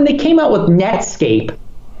 when they came out with Netscape,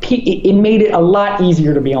 it made it a lot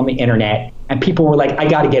easier to be on the internet. And people were like, I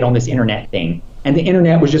got to get on this internet thing. And the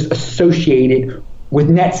internet was just associated with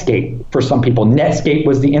Netscape for some people. Netscape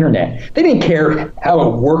was the internet. They didn't care how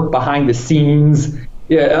it worked behind the scenes.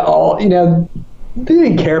 They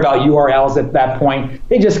didn't care about URLs at that point.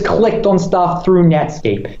 They just clicked on stuff through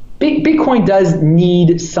Netscape. Bitcoin does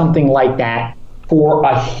need something like that for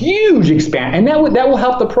a huge expansion, and that will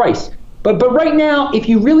help the price. But right now, if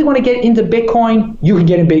you really want to get into Bitcoin, you can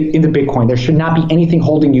get into Bitcoin. There should not be anything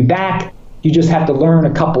holding you back. You just have to learn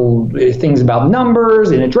a couple things about numbers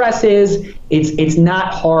and addresses. It's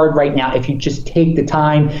not hard right now if you just take the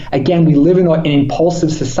time. Again, we live in an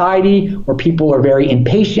impulsive society where people are very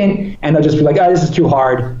impatient, and they'll just be like, oh, this is too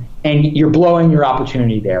hard. And you're blowing your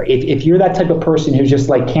opportunity there. If you're that type of person who just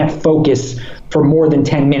can't focus for more than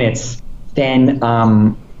 10 minutes, then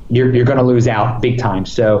you're going to lose out big time.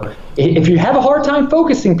 So if you have a hard time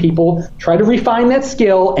focusing, people, try to refine that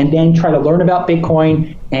skill and then try to learn about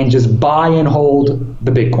Bitcoin and just buy and hold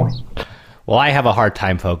the Bitcoin. Well, I have a hard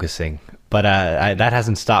time focusing, but that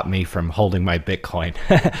hasn't stopped me from holding my Bitcoin.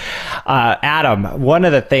 Adam, one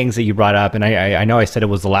of the things that you brought up, and I know I said it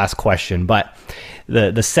was the last question, but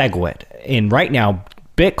the SegWit. And right now,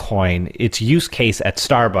 Bitcoin, its use case at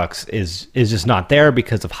Starbucks is just not there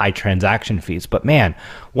because of high transaction fees. But man,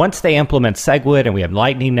 once they implement SegWit and we have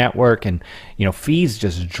Lightning Network and fees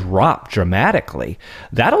just drop dramatically,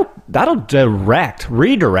 that'll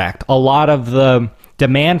redirect a lot of the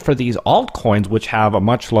demand for these altcoins, which have a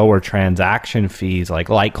much lower transaction fees like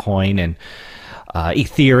Litecoin and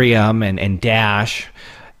Ethereum and Dash,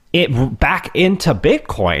 it back into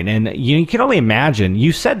Bitcoin. And you can only imagine,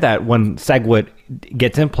 you said that when SegWit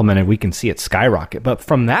gets implemented, we can see it skyrocket. But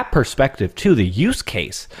from that perspective too, the use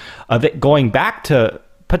case of it going back to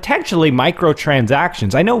potentially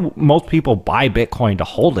microtransactions. I know most people buy Bitcoin to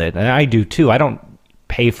hold it, and I do too. I don't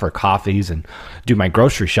pay for coffees and do my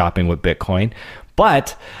grocery shopping with Bitcoin.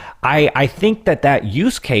 But I think that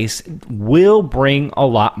use case will bring a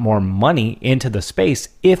lot more money into the space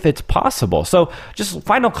if it's possible. So just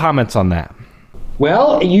final comments on that.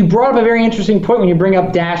 Well, you brought up a very interesting point when you bring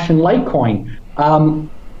up Dash and Litecoin.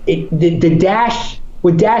 The Dash,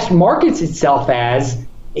 what Dash markets itself as,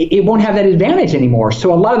 it won't have that advantage anymore.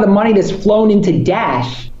 So a lot of the money that's flown into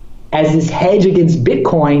Dash as this hedge against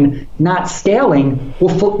Bitcoin not scaling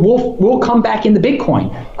will come back into Bitcoin.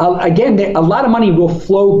 Again, a lot of money will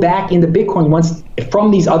flow back into Bitcoin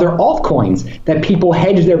from these other altcoins that people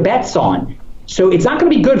hedge their bets on. So it's not going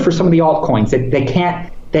to be good for some of the altcoins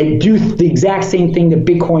that do the exact same thing that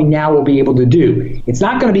Bitcoin now will be able to do. It's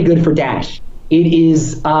not going to be good for Dash. It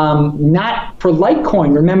is not for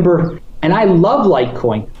Litecoin. Remember, and I love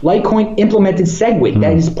Litecoin. Litecoin implemented SegWit.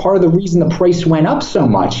 That is part of the reason the price went up so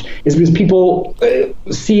much, is because people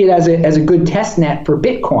see it as a good test net for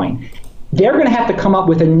Bitcoin. They're going to have to come up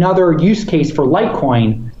with another use case for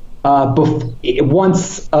Litecoin before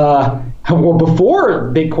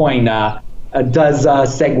Bitcoin does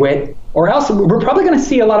SegWit, or else we're probably going to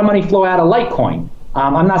see a lot of money flow out of Litecoin.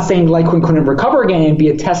 I'm not saying Litecoin couldn't recover again and be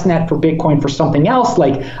a test net for Bitcoin for something else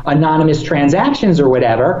like anonymous transactions or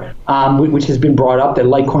whatever, which has been brought up that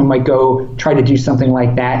Litecoin might go try to do something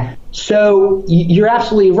like that. So you're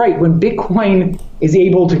absolutely right. When Bitcoin is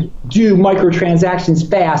able to do microtransactions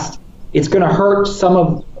fast, it's going to hurt some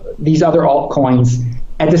of these other altcoins.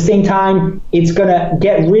 At the same time, it's going to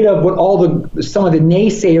get rid of what some of the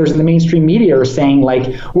naysayers in the mainstream media are saying,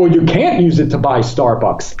 like, well, you can't use it to buy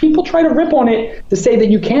Starbucks. People try to rip on it to say that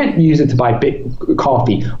you can't use it to buy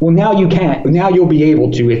coffee. Well, now you can. Now you'll be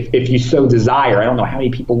able to if you so desire. I don't know how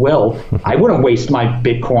many people will. I wouldn't waste my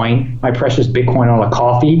Bitcoin, my precious Bitcoin, on a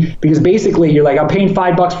coffee, because basically you're like, I'm paying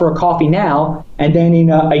 $5 for a coffee now, and then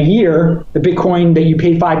in a year, the Bitcoin that you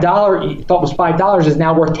paid $5, you thought was $5, is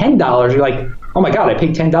now worth $10. You're like, oh my God, I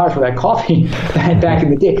paid $10 for that coffee back in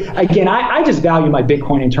the day. Again, I just value my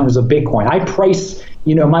Bitcoin in terms of Bitcoin. I price,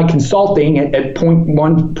 my consulting at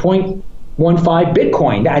 0.15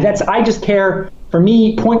 Bitcoin. I just care. For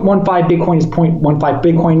me, 0.15 Bitcoin is 0.15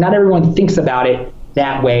 Bitcoin. Not everyone thinks about it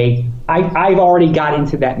that way. I've already got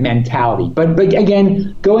into that mentality. But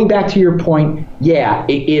again, going back to your point, yeah,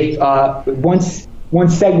 if once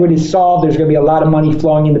SegWit is solved, there's going to be a lot of money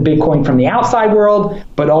flowing into Bitcoin from the outside world,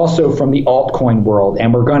 but also from the altcoin world.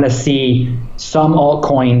 And we're going to see some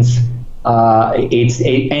altcoins. And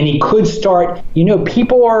it could start.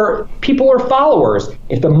 People are followers.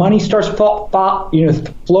 If the money starts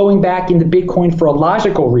flowing back into Bitcoin for a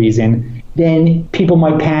logical reason, then people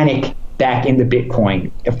might panic back into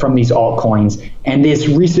Bitcoin from these altcoins. And this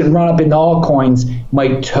recent run up in the altcoins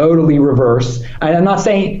might totally reverse. And I'm not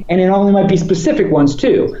saying, and it only might be specific ones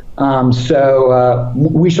too. So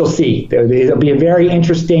we shall see. It'll be a very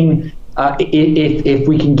interesting, if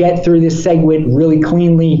we can get through this SegWit really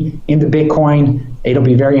cleanly into Bitcoin, it'll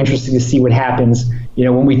be very interesting to see what happens,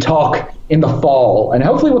 when we talk in the fall. And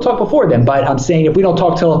hopefully we'll talk before then. But I'm saying if we don't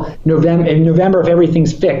talk till November, if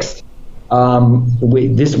everything's fixed, we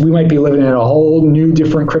might be living in a whole new,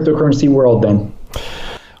 different cryptocurrency world then.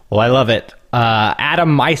 Well, I love it.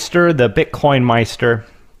 Adam Meister, the Bitcoin Meister,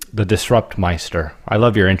 the Disrupt Meister. I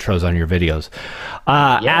love your intros on your videos.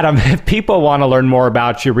 Yeah. Adam, if people want to learn more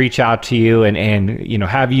about you, reach out to you and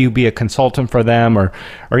have you be a consultant for them, or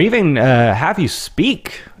even have you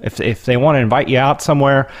speak if they want to invite you out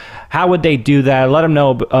somewhere, how would they do that? Let them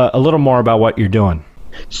know a little more about what you're doing.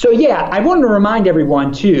 So yeah, I wanted to remind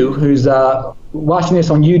everyone too, who's watching this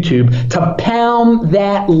on YouTube, to pound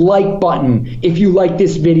that like button if you like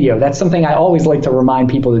this video. That's something I always like to remind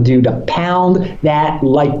people to do, to pound that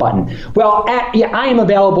like button. Well, I am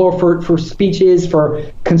available for speeches, for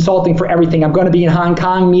consulting, for everything. I'm going to be in Hong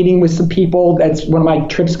Kong meeting with some people. That's one of my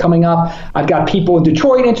trips coming up. I've got people in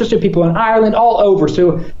Detroit interested, people in Ireland, all over.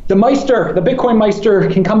 So the Bitcoin Meister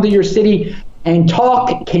can come to your city and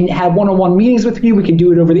talk, can have one-on-one meetings with you. We can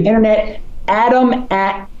do it over the internet.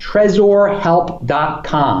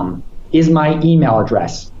 Adam@TrezorHelp.com is my email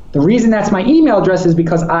address. The reason that's my email address is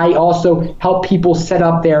because I also help people set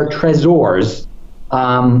up their Trezors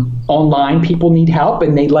online. People need help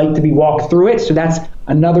and they'd like to be walked through it. So that's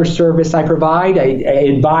another service I provide. I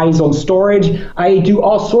advise on storage. I do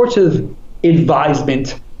all sorts of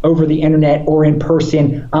advisement over the internet or in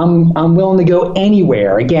person. I'm willing to go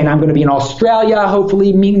anywhere. Again, I'm going to be in Australia,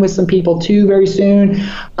 hopefully meeting with some people too very soon.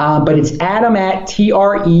 But it's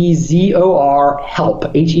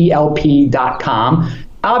Adam@TrezorHelp.com.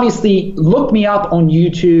 Obviously, look me up on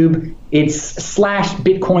YouTube. It's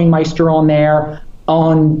 /BitcoinMeister on there.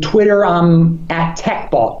 On Twitter, I'm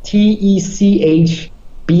 @TechBalt, TechBalt.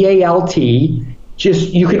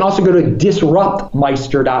 You can also go to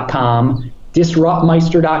DisruptMeister.com.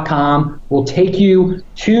 DisruptMeister.com will take you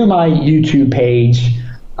to my YouTube page.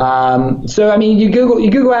 You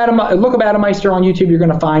Google Adam, look up Adam Meister on YouTube, you're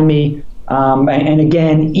going to find me. And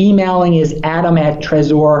again, emailing is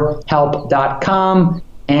Adam@TrezorHelp.com,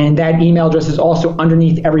 and that email address is also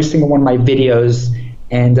underneath every single one of my videos.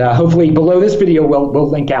 And hopefully below this video, we'll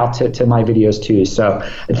link out to my videos too. So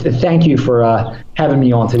thank you for having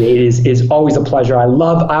me on today. It is always a pleasure.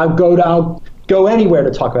 I'll go anywhere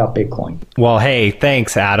to talk about Bitcoin. Well, hey,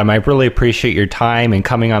 thanks, Adam. I really appreciate your time and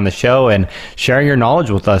coming on the show and sharing your knowledge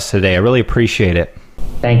with us today. I really appreciate it.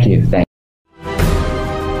 Thank you.